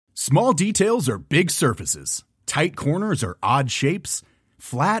Small details or big surfaces, tight corners or odd shapes,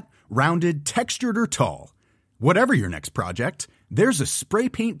 flat, rounded, textured, or tall. Whatever your next project, there's a spray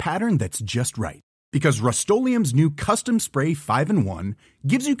paint pattern that's just right. Because Rust-Oleum's new Custom Spray 5-in-1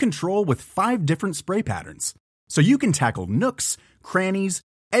 gives you control with 5 different spray patterns. So you can tackle nooks, crannies,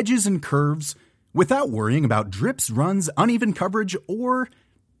 edges, and curves without worrying about drips, runs, uneven coverage, or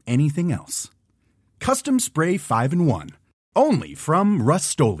anything else. Custom Spray 5-in-1. Only from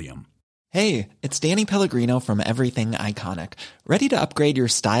Rust-Oleum. Hey, it's Danny Pellegrino from Everything Iconic. Ready to upgrade your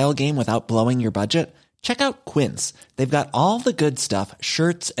style game without blowing your budget? Check out Quince. They've got all the good stuff,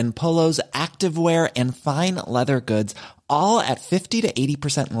 shirts and polos, activewear, and fine leather goods, all at 50 to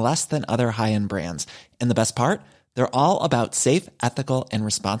 80% less than other high-end brands. And the best part? They're all about safe, ethical, and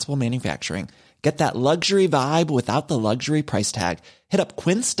responsible manufacturing. Get that luxury vibe without the luxury price tag. Hit up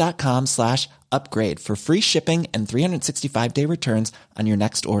quince.com/upgrade for free shipping and 365-day returns on your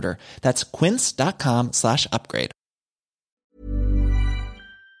next order. That's quince.com/upgrade.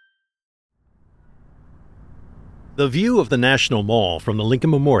 The view of the National Mall from the Lincoln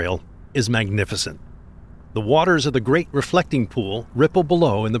Memorial is magnificent. The waters of the great reflecting pool ripple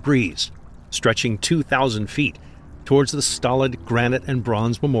below in the breeze, stretching 2,000 feet towards the stolid granite and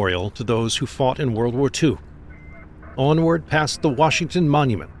bronze memorial to those who fought in World War II. Onward past the Washington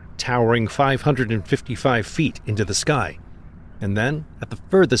Monument, towering 555 feet into the sky. And then, at the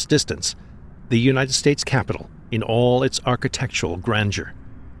furthest distance, the United States Capitol in all its architectural grandeur.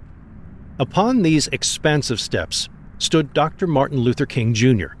 Upon these expansive steps stood Dr. Martin Luther King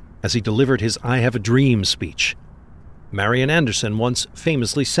Jr. as he delivered his I Have a Dream speech. Marian Anderson once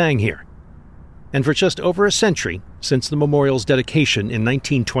famously sang here. And for just over a century, since the memorial's dedication in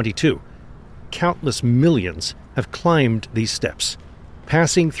 1922, countless millions have climbed these steps,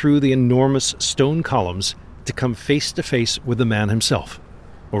 passing through the enormous stone columns to come face to face with the man himself,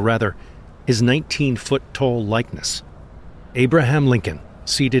 or rather, his 19-foot-tall likeness, Abraham Lincoln,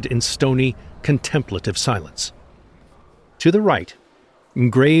 seated in stony, contemplative silence. To the right,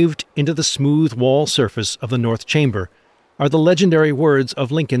 engraved into the smooth wall surface of the North Chamber, are the legendary words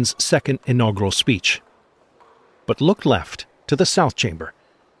of Lincoln's second inaugural speech. But look left to the South Chamber,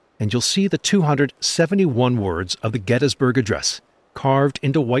 and you'll see the 271 words of the Gettysburg Address carved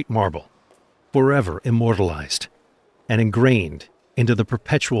into white marble, forever immortalized, and ingrained into the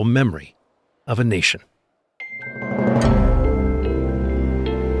perpetual memory of a nation.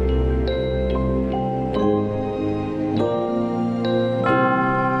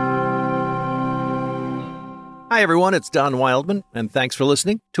 Hi, everyone. It's Don Wildman, and thanks for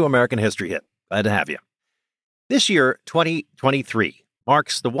listening to American History Hit. Glad to have you. This year, 2023,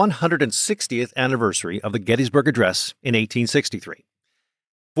 marks the 160th anniversary of the Gettysburg Address in 1863.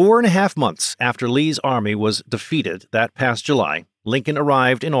 4.5 months after Lee's army was defeated that past July, Lincoln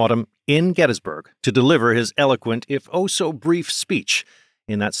arrived in autumn in Gettysburg to deliver his eloquent, if oh-so-brief speech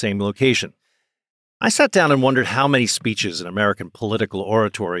in that same location. I sat down and wondered how many speeches in American political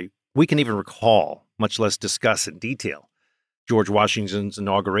oratory we can even recall, much less discuss in detail. George Washington's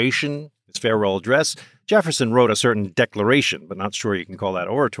inauguration, his farewell address. Jefferson wrote a certain declaration, but not sure you can call that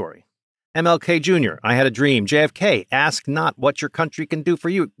oratory. MLK Jr., I Had a Dream. JFK, Ask Not What Your Country Can Do for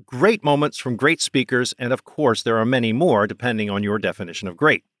You. Great moments from great speakers, and of course there are many more, depending on your definition of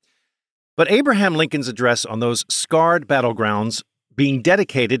great. But Abraham Lincoln's address on those scarred battlegrounds being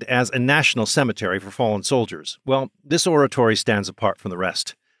dedicated as a national cemetery for fallen soldiers, well, this oratory stands apart from the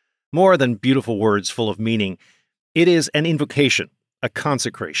rest. More than beautiful words full of meaning, it is an invocation, a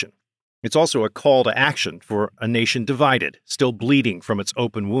consecration. It's also a call to action for a nation divided, still bleeding from its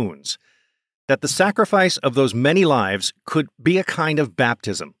open wounds. That the sacrifice of those many lives could be a kind of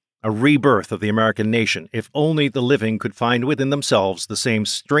baptism, a rebirth of the American nation, if only the living could find within themselves the same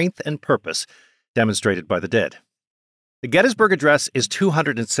strength and purpose demonstrated by the dead. The Gettysburg Address is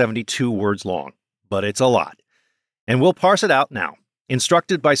 272 words long, but it's a lot. And we'll parse it out now.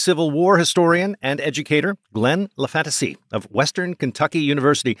 Instructed by Civil War historian and educator Glenn LaFantasie of Western Kentucky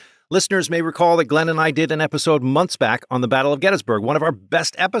University. Listeners may recall that Glenn and I did an episode months back on the Battle of Gettysburg, one of our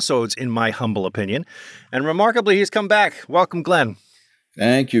best episodes, in my humble opinion. And remarkably, he's come back. Welcome, Glenn.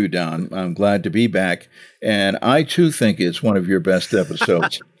 Thank you, Don. I'm glad to be back. And I, too, think it's one of your best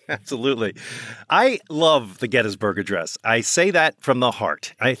episodes. Absolutely. I love the Gettysburg Address. I say that from the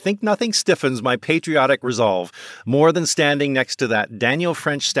heart. I think nothing stiffens my patriotic resolve more than standing next to that Daniel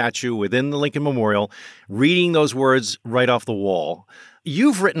French statue within the Lincoln Memorial, reading those words right off the wall.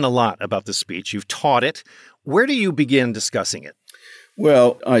 You've written a lot about this speech. You've taught it. Where do you begin discussing it?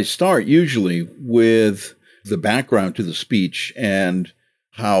 Well, I start usually with the background to the speech and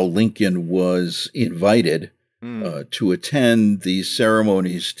how Lincoln was invited to attend these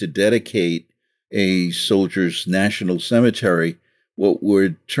ceremonies to dedicate a soldier's national cemetery, what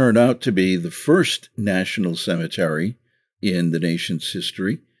would turn out to be the first national cemetery in the nation's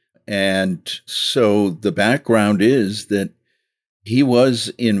history. And so the background is that he was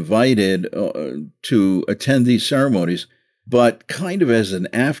invited to attend these ceremonies, but kind of as an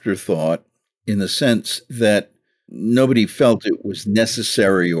afterthought, in the sense that nobody felt it was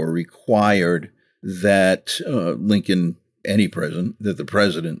necessary or required that Lincoln, any president, that the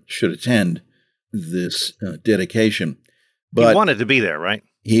president should attend this dedication. But he wanted to be there, right?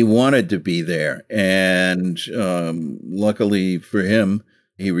 He wanted to be there. And luckily for him,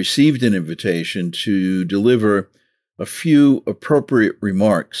 he received an invitation to deliver a few appropriate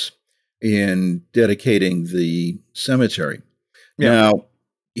remarks in dedicating the cemetery. Yeah. Now,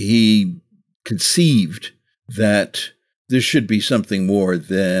 he conceived that this should be something more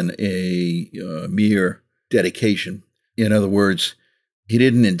than a mere dedication. In other words, he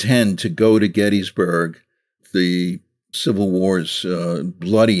didn't intend to go to Gettysburg, the Civil War's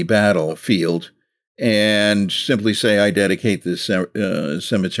bloody battlefield, and simply say, I dedicate this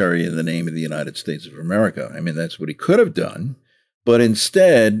cemetery in the name of the United States of America. I mean, that's what he could have done. But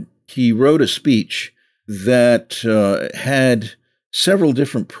instead, he wrote a speech that had several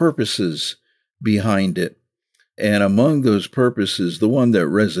different purposes behind it. And among those purposes, the one that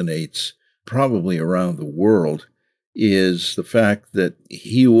resonates probably around the world is the fact that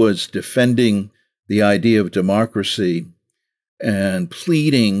he was defending the idea of democracy and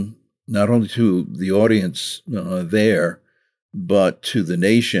pleading not only to the audience there, but to the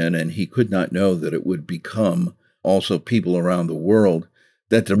nation, and he could not know that it would become also people around the world,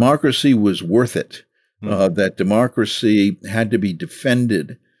 that democracy was worth it, that democracy had to be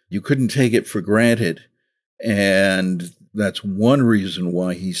defended. You couldn't take it for granted. And that's one reason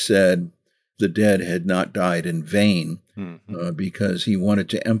why he said the dead had not died in vain, because he wanted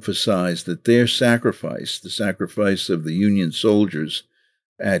to emphasize that their sacrifice, the sacrifice of the Union soldiers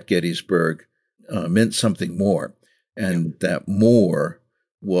at Gettysburg, meant something more. And that more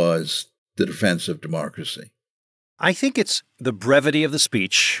was the defense of democracy. I think it's the brevity of the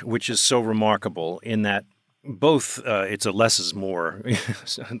speech, which is so remarkable in that both it's a less is more,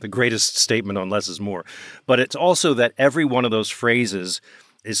 the greatest statement on less is more, but it's also that every one of those phrases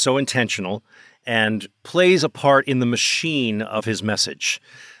is so intentional and plays a part in the machine of his message.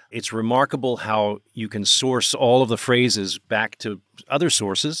 It's remarkable how you can source all of the phrases back to other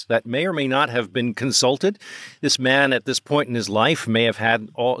sources that may or may not have been consulted. This man at this point in his life may have had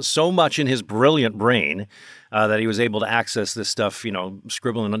so much in his brilliant brain that he was able to access this stuff,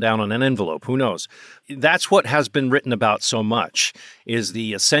 scribbling down on an envelope. Who knows? That's what has been written about so much, is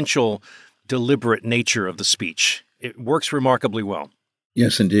the essential deliberate nature of the speech. It works remarkably well.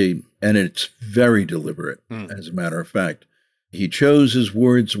 Yes, indeed. And it's very deliberate, as a matter of fact. He chose his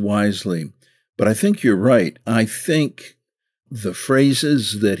words wisely. But I think you're right. I think the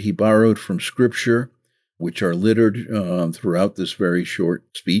phrases that he borrowed from Scripture, which are littered throughout this very short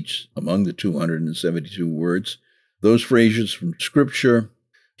speech, among the 272 words, those phrases from Scripture,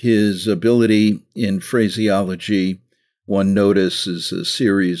 his ability in phraseology, one notices a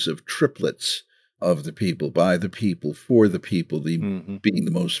series of triplets of the people, by the people, for the people, being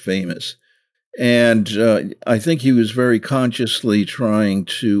the most famous. And I think he was very consciously trying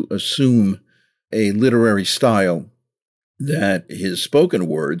to assume a literary style that his spoken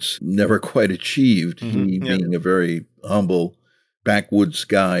words never quite achieved, he being a very humble backwoods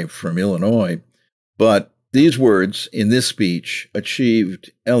guy from Illinois. But these words in this speech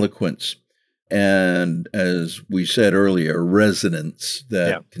achieved eloquence and, as we said earlier, resonance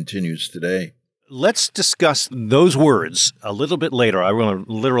that continues today. Let's discuss those words a little bit later. I want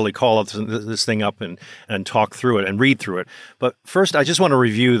to literally call this thing up and talk through it and read through it. But first, I just want to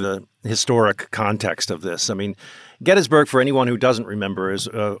review the historic context of this. I mean, Gettysburg, for anyone who doesn't remember, is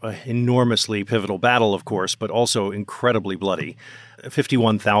an enormously pivotal battle, of course, but also incredibly bloody.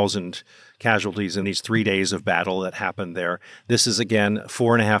 51,000 casualties in these 3 days of battle that happened there. This is, again,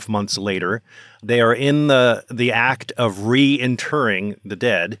 4.5 months later. They are in the act of reinterring the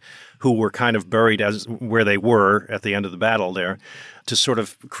dead, who were kind of buried as where they were at the end of the battle there, to sort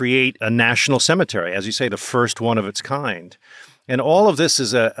of create a national cemetery, as you say, the first one of its kind. And all of this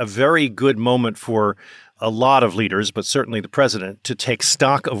is a very good moment for a lot of leaders, but certainly the president, to take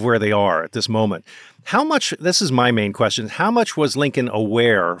stock of where they are at this moment. How much, this is my main question, how much was Lincoln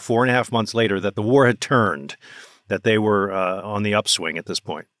aware 4.5 months later that the war had turned, that they were on the upswing at this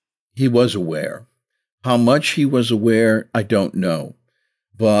point? He was aware. How much he was aware, I don't know.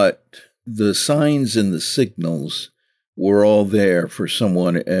 But the signs and the signals were all there for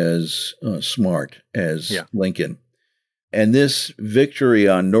someone as smart as Lincoln. And this victory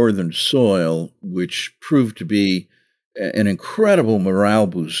on Northern soil, which proved to be an incredible morale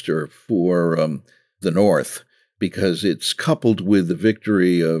booster for the North, because it's coupled with the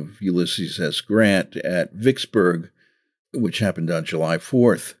victory of Ulysses S. Grant at Vicksburg, which happened on July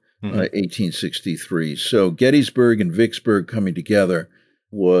 4th, 1863. So Gettysburg and Vicksburg coming together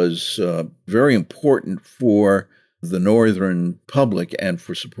was very important for the Northern public and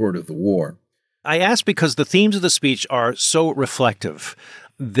for support of the war. I ask because the themes of the speech are so reflective.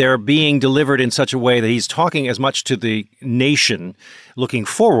 They're being delivered in such a way that he's talking as much to the nation looking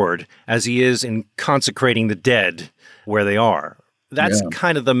forward as he is in consecrating the dead where they are. That's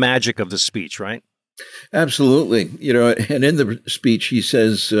kind of the magic of the speech, right? Absolutely. You know, and in the speech, he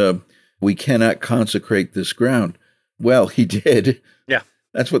says, we cannot consecrate this ground. Well, he did. Yeah.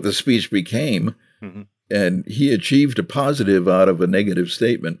 That's what the speech became. And he achieved a positive out of a negative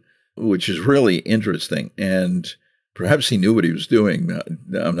statement, which is really interesting. And perhaps he knew what he was doing.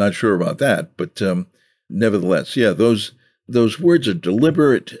 I'm not sure about that. But nevertheless, those words are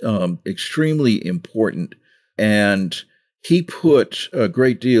deliberate, extremely important. And he put a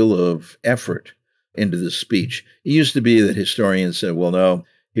great deal of effort into this speech. It used to be that historians said, well, no,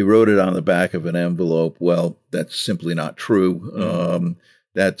 he wrote it on the back of an envelope. Well, that's simply not true.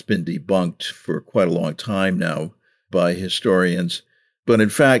 That's been debunked for quite a long time now by historians. But in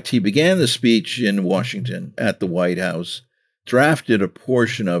fact, he began the speech in Washington at the White House, drafted a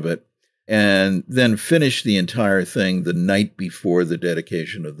portion of it, and then finished the entire thing the night before the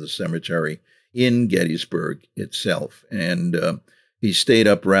dedication of the cemetery in Gettysburg itself. And he stayed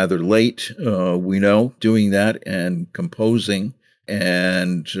up rather late, we know, doing that and composing.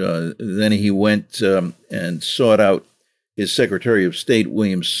 And then he went and sought out his Secretary of State,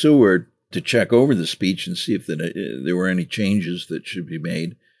 William Seward, to check over the speech and see if there were any changes that should be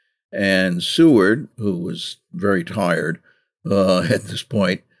made. And Seward, who was very tired at this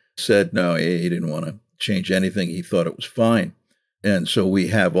point, said no, he didn't want to change anything. He thought it was fine. And so we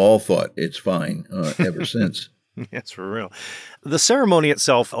have all thought it's fine ever since. Yes, for real. The ceremony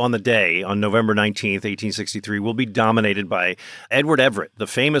itself on the day, on November 19th, 1863, will be dominated by Edward Everett, the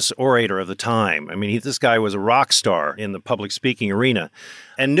famous orator of the time. I mean, this guy was a rock star in the public speaking arena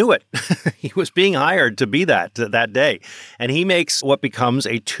and knew it. He was being hired to be that day. And he makes what becomes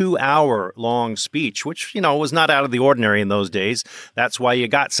a 2-hour-long speech, which, was not out of the ordinary in those days. That's why you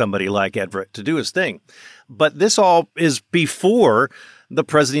got somebody like Everett to do his thing. But this all is before the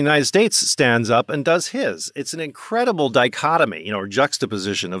President of the United States stands up and does his. It's an incredible dichotomy, or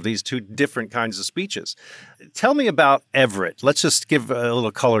juxtaposition of these two different kinds of speeches. Tell me about Everett. Let's just give a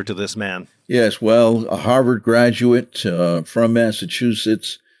little color to this man. Yes, well, a Harvard graduate from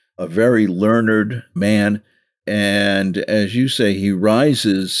Massachusetts, a very learned man. And as you say, he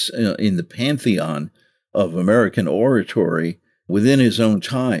rises in the pantheon of American oratory within his own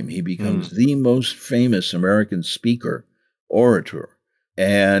time. He becomes the most famous American speaker, orator.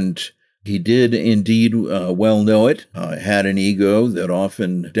 And he did indeed well know it, had an ego that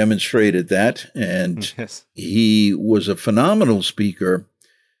often demonstrated that. And he was a phenomenal speaker.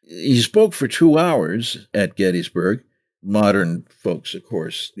 He spoke for 2 hours at Gettysburg. Modern folks, of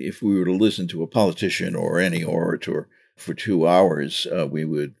course, if we were to listen to a politician or any orator for 2 hours, we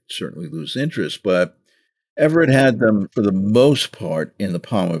would certainly lose interest. But Everett had them, for the most part, in the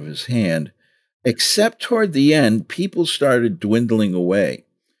palm of his hand. Except toward the end, people started dwindling away.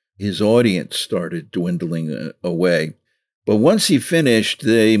 His audience started dwindling away. But once he finished,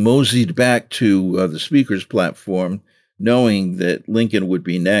 they moseyed back to the speaker's platform, knowing that Lincoln would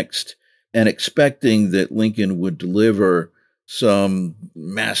be next and expecting that Lincoln would deliver some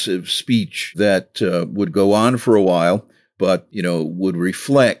massive speech that would go on for a while, but, would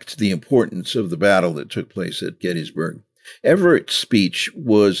reflect the importance of the battle that took place at Gettysburg. Everett's speech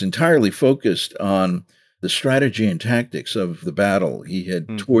was entirely focused on the strategy and tactics of the battle. He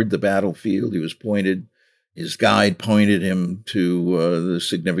had toured the battlefield. He was his guide pointed him to the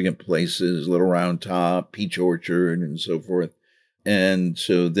significant places, Little Round Top, Peach Orchard, and so forth. And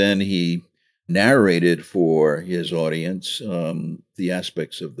so then he narrated for his audience the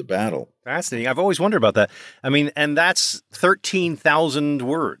aspects of the battle. Fascinating. I've always wondered about that. I mean, and that's 13,000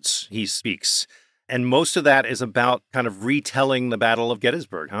 words he speaks. And most of that is about kind of retelling the Battle of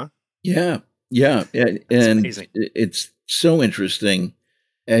Gettysburg, huh? Yeah. And it's so interesting.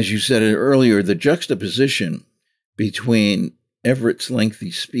 As you said it earlier, the juxtaposition between Everett's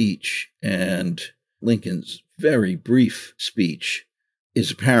lengthy speech and Lincoln's very brief speech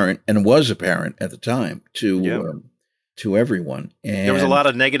is apparent, and was apparent at the time to everyone. And there was a lot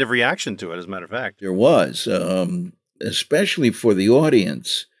of negative reaction to it, as a matter of fact. There was. especially for the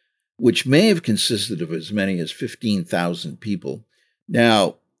audience, which may have consisted of as many as 15,000 people.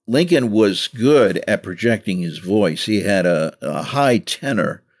 Now, Lincoln was good at projecting his voice. He had a high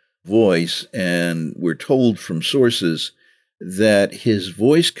tenor voice, and we're told from sources that his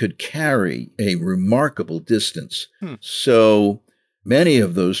voice could carry a remarkable distance. So many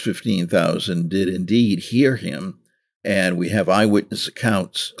of those 15,000 did indeed hear him, and we have eyewitness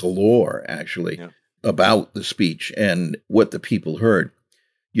accounts galore, actually, about the speech and what the people heard.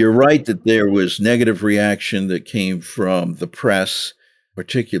 You're right that there was negative reaction that came from the press,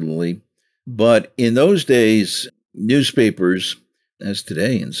 particularly, but in those days, newspapers, as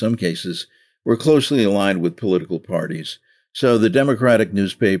today in some cases, were closely aligned with political parties. So the Democratic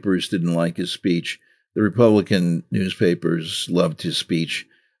newspapers didn't like his speech. The Republican newspapers loved his speech.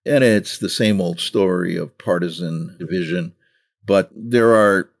 And it's the same old story of partisan division. But there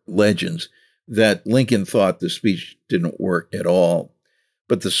are legends that Lincoln thought the speech didn't work at all.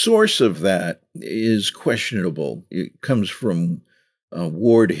 But the source of that is questionable. It comes from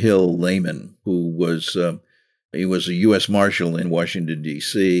Ward Hill Layman, who was he was a U.S. Marshal in Washington,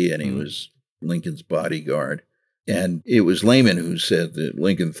 D.C., and he was Lincoln's bodyguard. And it was Layman who said that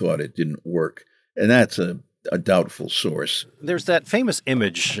Lincoln thought it didn't work. And that's a doubtful source. There's that famous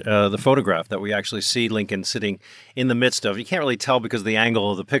image, the photograph that we actually see Lincoln sitting in the midst of. You can't really tell because of the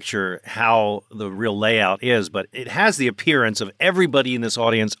angle of the picture how the real layout is, but it has the appearance of everybody in this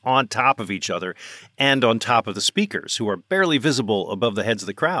audience on top of each other and on top of the speakers, who are barely visible above the heads of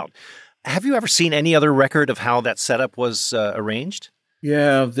the crowd. Have you ever seen any other record of how that setup was arranged?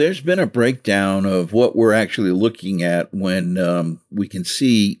 Yeah, there's been a breakdown of what we're actually looking at when we can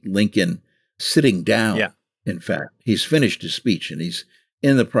see Lincoln sitting down. Yeah. In fact, he's finished his speech and he's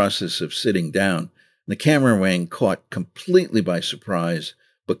in the process of sitting down. The cameraman caught completely by surprise,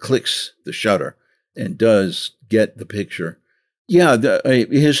 but clicks the shutter and does get the picture. Yeah,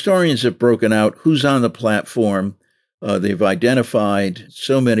 historians have broken out who's on the platform. They've identified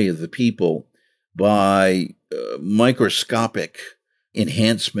so many of the people by microscopic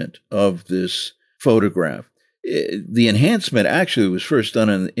enhancement of this photograph. The enhancement actually was first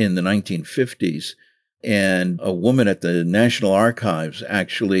done in the 1950s, and a woman at the National Archives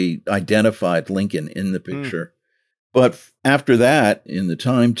actually identified Lincoln in the picture. But after that, in the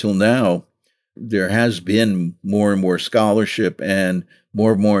time till now, there has been more and more scholarship and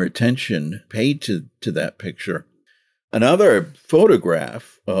more attention paid to that picture. Another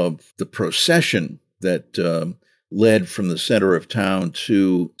photograph of the procession that led from the center of town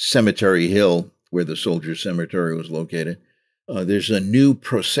to Cemetery Hill, where the Soldier Cemetery was located. There's a new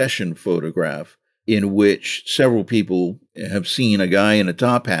procession photograph in which several people have seen a guy in a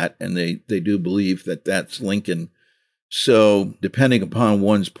top hat, and they do believe that that's Lincoln. So depending upon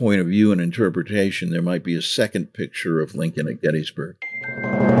one's point of view and interpretation, there might be a second picture of Lincoln at Gettysburg.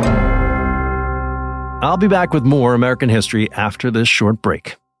 I'll be back with more American history after this short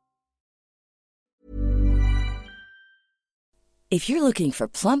break. If you're looking for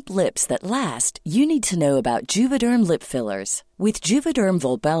plump lips that last, you need to know about Juvederm lip fillers. With Juvederm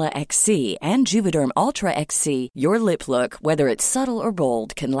Volbella XC and Juvederm Ultra XC, your lip look, whether it's subtle or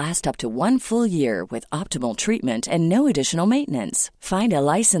bold, can last up to 1 full year with optimal treatment and no additional maintenance. Find a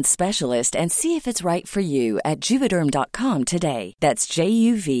licensed specialist and see if it's right for you at Juvederm.com today. That's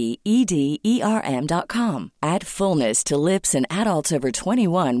JUVEDERM.com. Add fullness to lips in adults over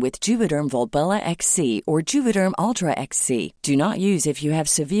 21 with Juvederm Volbella XC or Juvederm Ultra XC. Do not use if you have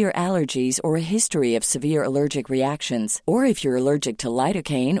severe allergies or a history of severe allergic reactions, or if you're allergic to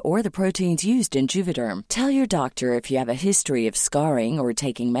lidocaine or the proteins used in Juvederm. Tell your doctor if you have a history of scarring or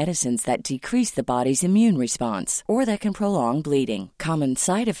taking medicines that decrease the body's immune response or that can prolong bleeding. Common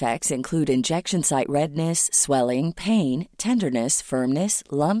side effects include injection site redness, swelling, pain, tenderness, firmness,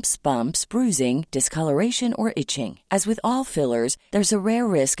 lumps, bumps, bruising, discoloration, or itching. As with all fillers, there's a rare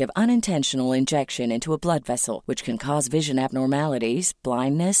risk of unintentional injection into a blood vessel, which can cause vision abnormalities,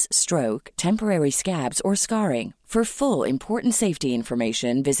 blindness, stroke, temporary scabs, or scarring. For full, important safety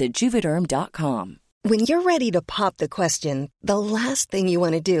information, visit Juvederm.com. When you're ready to pop the question, the last thing you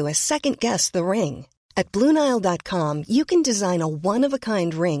want to do is second-guess the ring. At BlueNile.com, you can design a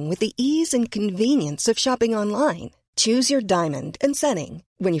one-of-a-kind ring with the ease and convenience of shopping online. Choose your diamond and setting.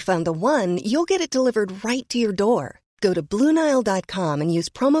 When you find the one, you'll get it delivered right to your door. Go to BlueNile.com and use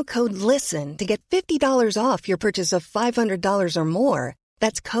promo code LISTEN to get $50 off your purchase of $500 or more.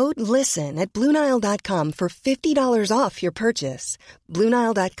 That's code LISTEN at BlueNile.com for $50 off your purchase.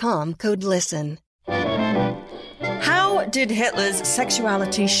 BlueNile.com, code LISTEN. How How did Hitler's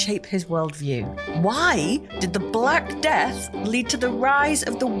sexuality shape his worldview? Why did the Black Death lead to the rise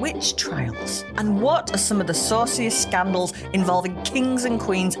of the witch trials? And what are some of the sauciest scandals involving kings and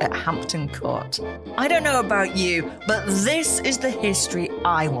queens at Hampton Court? I don't know about you, but this is the history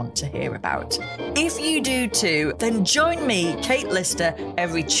I want to hear about. If you do too, then join me, Kate Lister,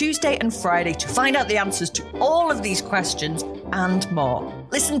 every Tuesday and Friday to find out the answers to all of these questions and more.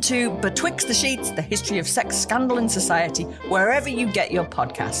 Listen to Betwixt the Sheets, the history of sex, scandal and society, wherever you get your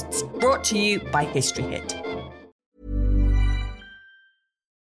podcasts. Brought to you by History Hit.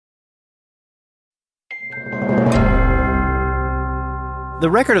 The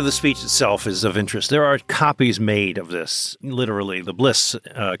record of the speech itself is of interest. There are copies made of this, literally, the Bliss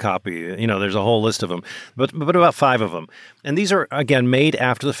copy. You know, there's a whole list of them, but about 5 of them. And these are, again, made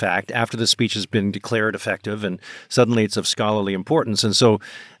after the fact, after the speech has been declared effective, and suddenly it's of scholarly importance. And so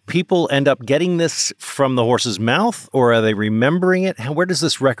people end up getting this from the horse's mouth, or are they remembering it? Where does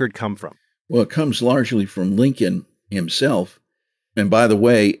this record come from? Well, it comes largely from Lincoln himself. And by the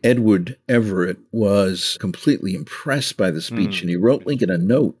way, Edward Everett was completely impressed by the speech, and he wrote Lincoln a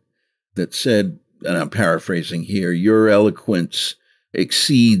note that said, and I'm paraphrasing here, "Your eloquence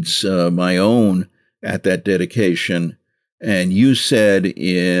exceeds my own at that dedication, and you said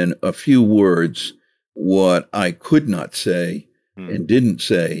in a few words what I could not say and didn't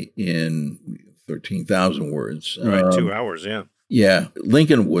say in 13,000 words." Right, 2 hours, yeah. Yeah,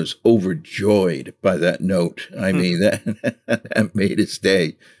 Lincoln was overjoyed by that note. I mean, that made his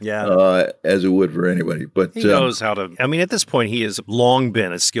day, as it would for anybody. But he knows how to. I mean, at this point, he has long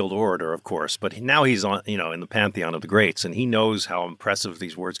been a skilled orator, of course, but now he's on, in the pantheon of the greats, and he knows how impressive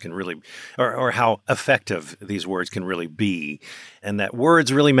these words can really, or how effective these words can really be, and that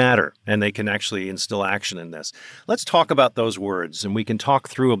words really matter, and they can actually instill action in this. Let's talk about those words, and we can talk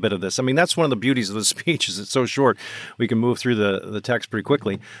through a bit of this. I mean, that's one of the beauties of the speech is it's so short. We can move through the text pretty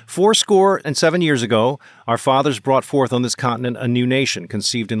quickly. 77 years ago, our fathers brought forth on this continent a new nation,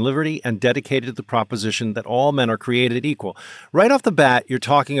 conceived in liberty and dedicated to the proposition that all men are created equal. Right off the bat, you're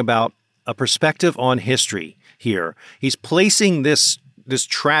talking about a perspective on history here. He's placing this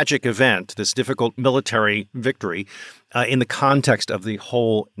tragic event, this difficult military victory, in the context of the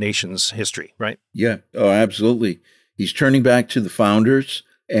whole nation's history, right? Yeah, oh, absolutely. He's turning back to the founders,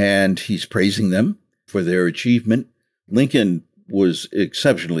 and he's praising them for their achievement. Lincoln was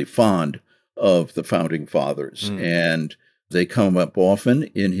exceptionally fond of the founding fathers, and they come up often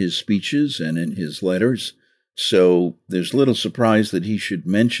in his speeches and in his letters. So there's little surprise that he should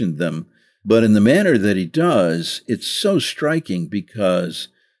mention them. But in the manner that he does, it's so striking because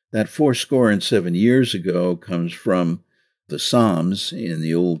that 77 years ago comes from the Psalms in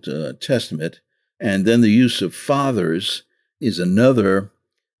the Old Testament, and then the use of fathers is another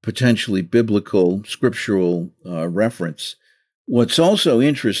potentially biblical, scriptural reference. What's also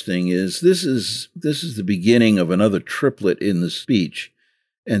interesting is this is the beginning of another triplet in the speech,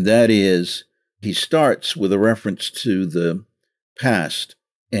 and that is he starts with a reference to the past,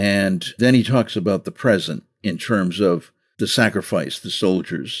 and then he talks about the present in terms of the sacrifice the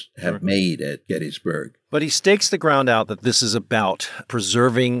soldiers have made at Gettysburg. But he stakes the ground out that this is about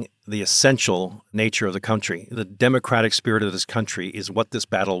preserving the essential nature of the country. The democratic spirit of this country is what this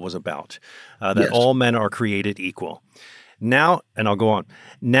battle was about, that all men are created equal. Now, and I'll go on,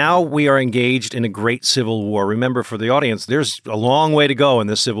 now we are engaged in a great civil war. Remember, for the audience, there's a long way to go in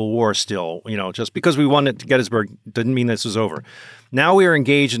this civil war still. Just because we won at Gettysburg didn't mean this was over. Now we are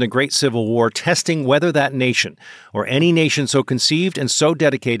engaged in a great civil war, testing whether that nation, or any nation so conceived and so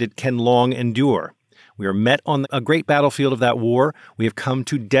dedicated, can long endure. We are met on a great battlefield of that war. We have come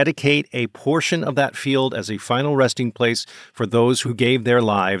to dedicate a portion of that field as a final resting place for those who gave their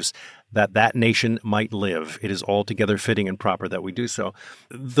lives that nation might live. It is altogether fitting and proper that we do so.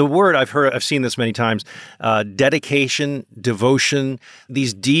 The word I've seen this many times, dedication, devotion,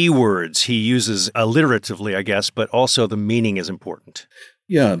 these D words he uses alliteratively, I guess, but also the meaning is important.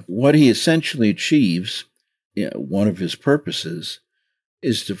 Yeah, what he essentially achieves, one of his purposes,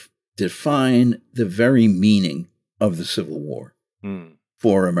 is to define the very meaning of the Civil War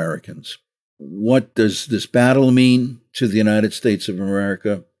for Americans. What does this battle mean to the United States of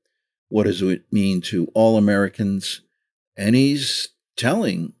America? What does it mean to all Americans? And he's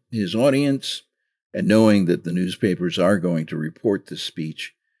telling his audience, and knowing that the newspapers are going to report this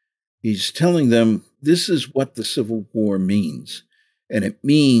speech, he's telling them this is what the Civil War means. And it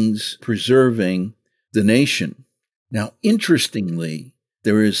means preserving the nation. Now, interestingly,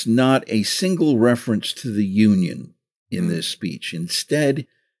 there is not a single reference to the Union in this speech. Instead,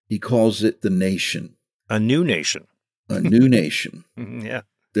 he calls it the nation. A new nation. A new nation. Yeah.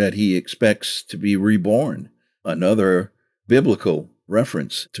 That he expects to be reborn another biblical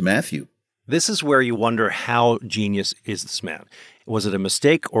reference to Matthew. This is where you wonder how genius is this man. Was it a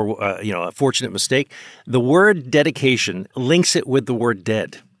mistake or, a fortunate mistake? The word dedication links it with the word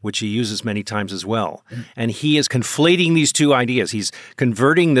dead, which he uses many times as well. And he is conflating these two ideas. He's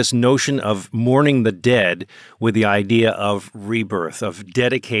converting this notion of mourning the dead with the idea of rebirth, of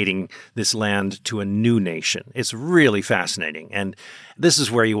dedicating this land to a new nation. It's really fascinating. And this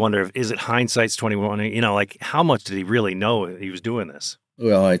is where you wonder, is it hindsight's 2020? How much did he really know he was doing this?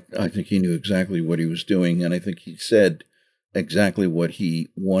 Well, I think he knew exactly what he was doing, and I think he said exactly what he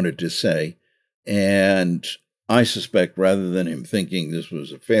wanted to say. And I suspect rather than him thinking this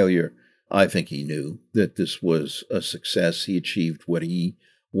was a failure, I think he knew that this was a success. He achieved what he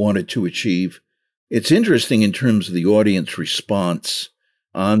wanted to achieve. It's interesting in terms of the audience response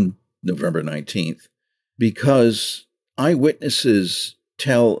on November 19th, because eyewitnesses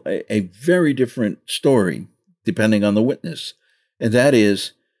tell a very different story depending on the witness. And that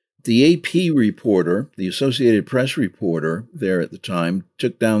is, the AP reporter, the Associated Press reporter there at the time,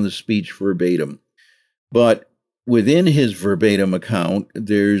 took down the speech verbatim. But within his verbatim account,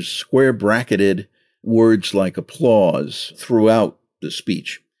 there's square bracketed words like applause throughout the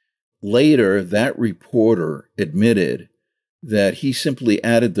speech. Later, that reporter admitted that he simply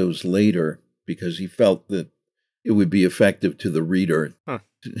added those later because he felt that it would be effective to the reader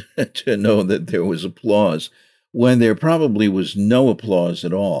to know that there was applause, when there probably was no applause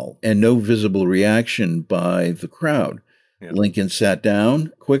at all and no visible reaction by the crowd. Yeah. Lincoln sat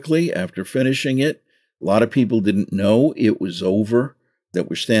down quickly after finishing it. A lot of people didn't know it was over that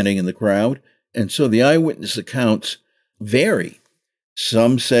were standing in the crowd. And so the eyewitness accounts vary.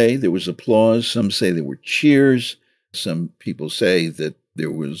 Some say there was applause. Some say there were cheers. Some people say that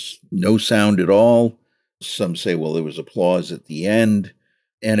there was no sound at all. Some say, well, there was applause at the end.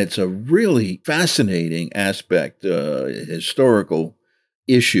 And it's a really fascinating aspect, historical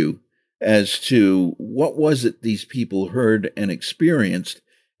issue as to what was it these people heard and experienced,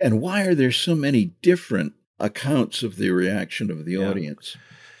 and why are there so many different accounts of the reaction of the audience.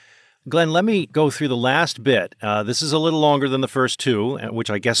 Glenn, let me go through the last bit. This is a little longer than the first two,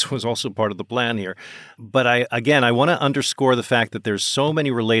 which I guess was also part of the plan here. But I want to underscore the fact that there's so many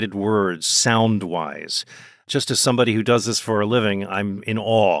related words sound-wise. Just as somebody who does this for a living, I'm in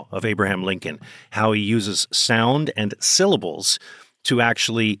awe of Abraham Lincoln, how he uses sound and syllables to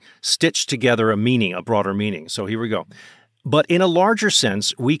actually stitch together a meaning, a broader meaning. So here we go. But in a larger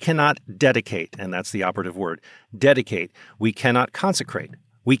sense, we cannot dedicate, and that's the operative word, dedicate. We cannot consecrate.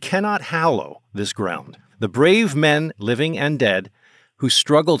 We cannot hallow this ground. The brave men, living and dead, who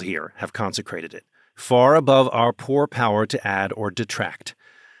struggled here have consecrated it, far above our poor power to add or detract.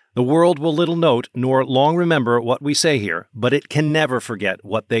 The world will little note nor long remember what we say here, but it can never forget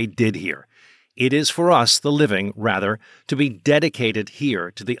what they did here. It is for us, the living, rather, to be dedicated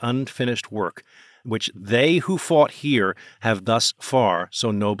here to the unfinished work, which they who fought here have thus far so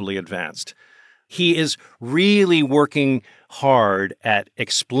nobly advanced. He is really working hard at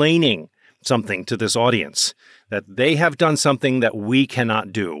explaining something to this audience, that they have done something that we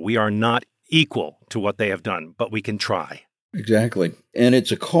cannot do. We are not equal to what they have done, but we can try. Exactly. And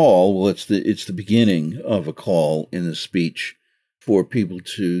it's a call, well, it's the beginning of a call in the speech for people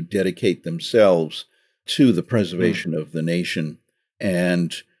to dedicate themselves to the preservation of the nation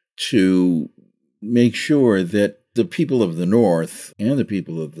and to make sure that the people of the North and the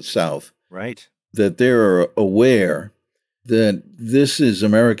people of the South, right, that they're aware that this is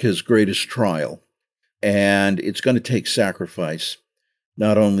America's greatest trial, and it's going to take sacrifice.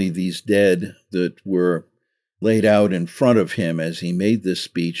 Not only these dead that were laid out in front of him as he made this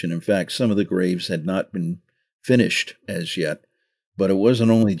speech, and in fact, some of the graves had not been finished as yet, but it wasn't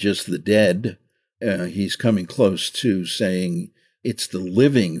only just the dead. He's coming close to saying it's the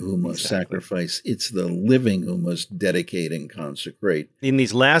living who must sacrifice. It's the living who must dedicate and consecrate. In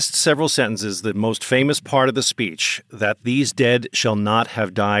these last several sentences, the most famous part of the speech, that these dead shall not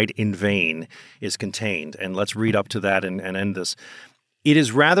have died in vain, is contained. And let's read up to that and end this. It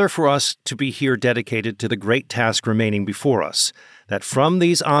is rather for us to be here dedicated to the great task remaining before us, that from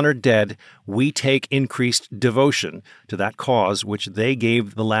these honored dead we take increased devotion to that cause which they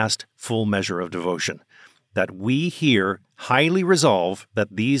gave the last full measure of devotion, that we here highly resolve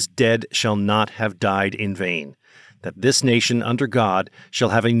that these dead shall not have died in vain, that this nation under God shall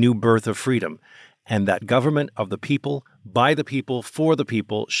have a new birth of freedom, and that government of the people, by the people, for the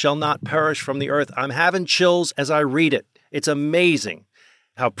people, shall not perish from the earth. I'm having chills as I read it. It's amazing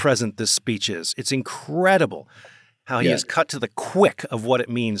how present this speech is. It's incredible how he has cut to the quick of what it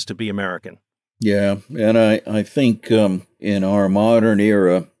means to be American. Yeah, and I think in our modern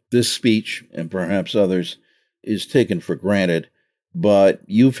era, this speech, and perhaps others, is taken for granted, but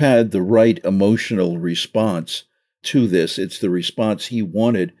you've had the right emotional response to this. It's the response he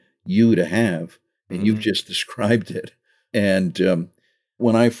wanted you to have, and you've just described it. And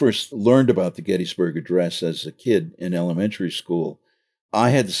when I first learned about the Gettysburg Address as a kid in elementary school,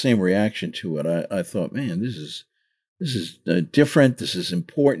 I had the same reaction to it. I thought, man, this is different. This is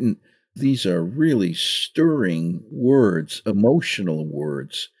important. These are really stirring words, emotional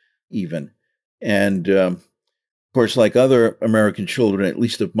words, even. And of course, like other American children, at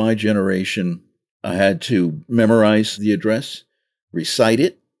least of my generation, I had to memorize the address, recite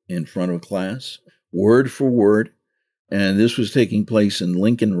it in front of class, word for word. And this was taking place in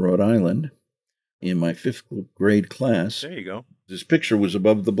Lincoln, Rhode Island, in my 5th grade class. There you go. This picture was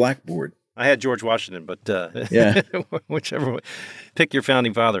above the blackboard. I had George Washington, but yeah, whichever one. Pick your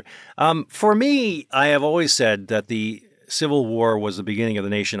founding father. For me, I have always said that the Civil War was the beginning of the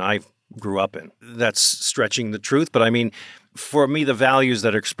nation I grew up in. That's stretching the truth, but I mean, for me, the values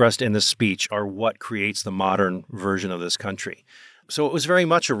that are expressed in this speech are what creates the modern version of this country. So it was very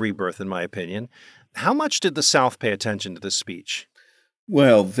much a rebirth, in my opinion. How much did the South pay attention to this speech?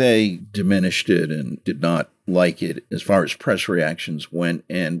 Well, they diminished it and did not like it as far as press reactions went,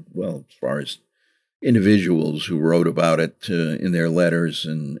 and, well, as far as individuals who wrote about it in their letters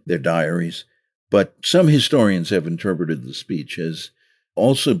and their diaries. But some historians have interpreted the speech as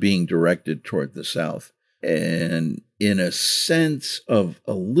also being directed toward the South, and in a sense of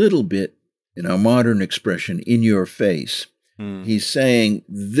a little bit, in our modern expression, in your face. He's saying,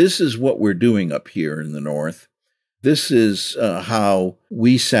 this is what we're doing up here in the North. This is how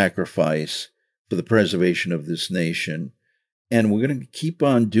we sacrifice for the preservation of this nation. And we're going to keep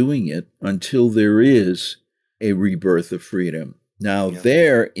on doing it until there is a rebirth of freedom. Now,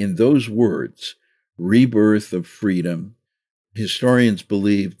 there, in those words, rebirth of freedom, historians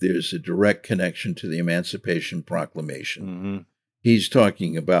believe there's a direct connection to the Emancipation Proclamation. Mm-hmm. He's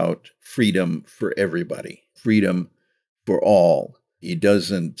talking about freedom for everybody, freedom for all. He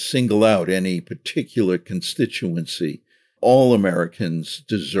doesn't single out any particular constituency. All Americans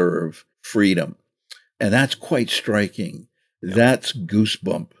deserve freedom. And that's quite striking. Yep. That's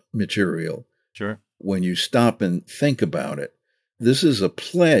goosebump material. Sure. When you stop and think about it, this is a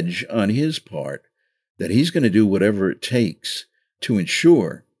pledge on his part that he's going to do whatever it takes to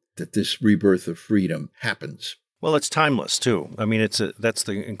ensure that this rebirth of freedom happens. Well, it's timeless, too. I mean, that's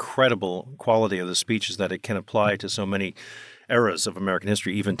the incredible quality of the speech, is that it can apply to so many eras of American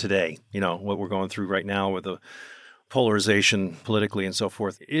history, even today. You know, what we're going through right now with the polarization politically and so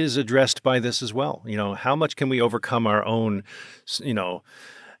forth is addressed by this as well. You know, how much can we overcome our own,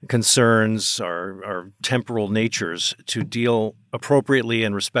 concerns, our temporal natures, to deal appropriately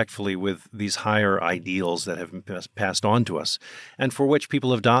and respectfully with these higher ideals that have been passed on to us and for which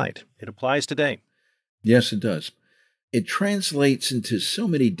people have died? It applies today. Yes, it does. It translates into so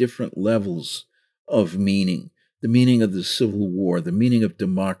many different levels of meaning. The meaning of the Civil War, the meaning of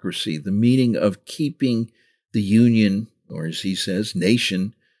democracy, the meaning of keeping the Union, or as he says,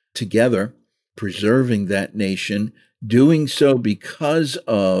 nation, together, preserving that nation, doing so because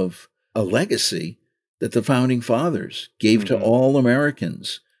of a legacy that the Founding Fathers gave to all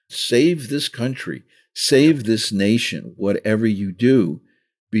Americans. Save this country, save this nation, whatever you do,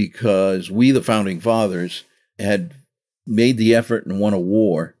 because we, the Founding Fathers, had made the effort and won a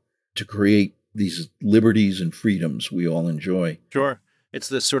war to create these liberties and freedoms we all enjoy. Sure. It's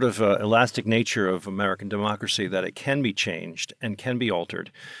this sort of elastic nature of American democracy that it can be changed and can be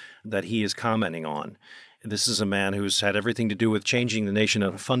altered, that he is commenting on. This is a man who's had everything to do with changing the nation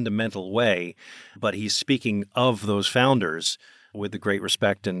in a fundamental way, but he's speaking of those founders with the great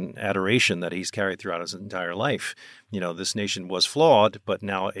respect and adoration that he's carried throughout his entire life. You know, this nation was flawed, but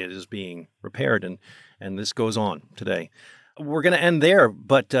now it is being repaired, and this goes on today. We're going to end there,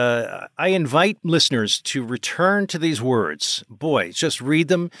 but I invite listeners to return to these words. Boy, just read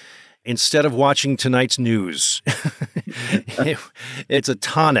them instead of watching tonight's news. It's a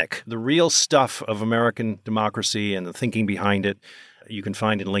tonic, the real stuff of American democracy and the thinking behind it you can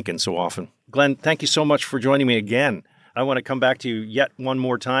find in Lincoln so often. Glenn, thank you so much for joining me again. I want to come back to you yet one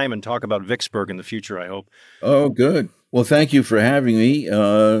more time and talk about Vicksburg in the future, I hope. Oh, good. Well, thank you for having me,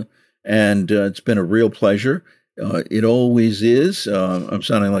 and it's been a real pleasure. It always is. I'm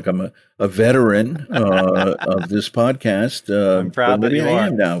sounding like I'm a veteran of this podcast. I'm proud that you I are.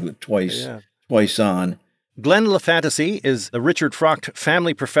 am now, twice on. Glenn LaFantasy is the Richard Frocht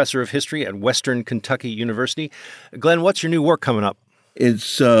Family Professor of History at Western Kentucky University. Glenn, what's your new work coming up?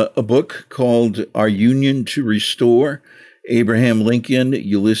 It's a book called Our Union to Restore, Abraham Lincoln,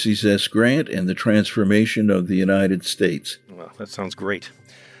 Ulysses S. Grant, and the Transformation of the United States. Well, that sounds great.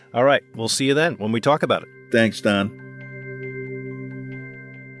 All right, we'll see you then when we talk about it. Thanks, Don.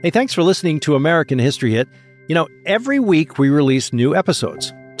 Hey, thanks for listening to American History Hit. You know, every week we release new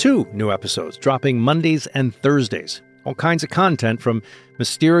episodes. 2 new episodes, dropping Mondays and Thursdays. All kinds of content, from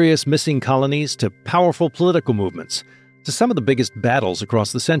mysterious missing colonies to powerful political movements to some of the biggest battles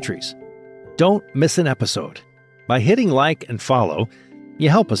across the centuries. Don't miss an episode. By hitting like and follow, you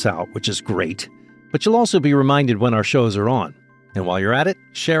help us out, which is great. But you'll also be reminded when our shows are on. And while you're at it,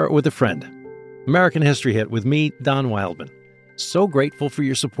 share it with a friend. American History Hit with me, Don Wildman. So grateful for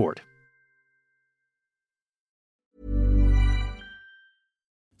your support.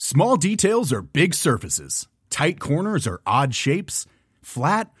 Small details are big surfaces. Tight corners are odd shapes.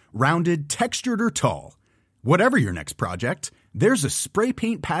 Flat, rounded, textured, or tall. Whatever your next project, there's a spray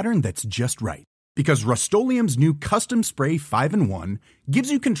paint pattern that's just right. Because Rust-Oleum's new Custom Spray 5-in-1 gives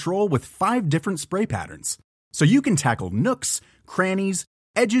you control with 5 different spray patterns. So you can tackle nooks, crannies,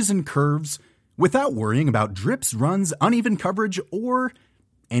 edges, and curves without worrying about drips, runs, uneven coverage, or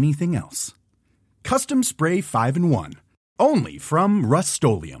anything else. Custom Spray 5-in-1. Only from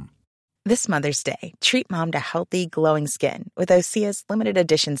Rust-Oleum. This Mother's Day, treat Mom to healthy, glowing skin with Osea's limited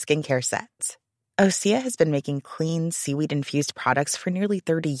edition skincare sets. Osea has been making clean, seaweed-infused products for nearly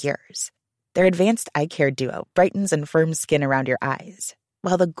 30 years. Their advanced eye care duo brightens and firms skin around your eyes,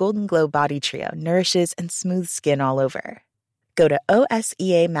 while the Golden Glow Body Trio nourishes and smooths skin all over. Go to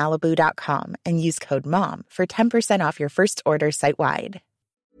OSEAMalibu.com and use code MOM for 10% off your first order site-wide.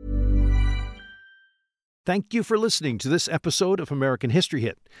 Thank you for listening to this episode of American History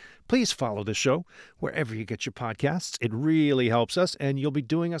Hit. Please follow the show wherever you get your podcasts. It really helps us, and you'll be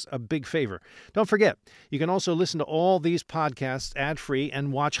doing us a big favor. Don't forget, you can also listen to all these podcasts ad-free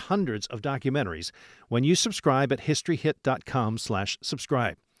and watch hundreds of documentaries when you subscribe at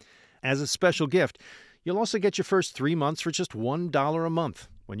historyhit.com/subscribe. As a special gift, you'll also get your first 3 months for just $1 a month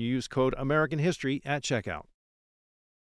when you use code American History at checkout.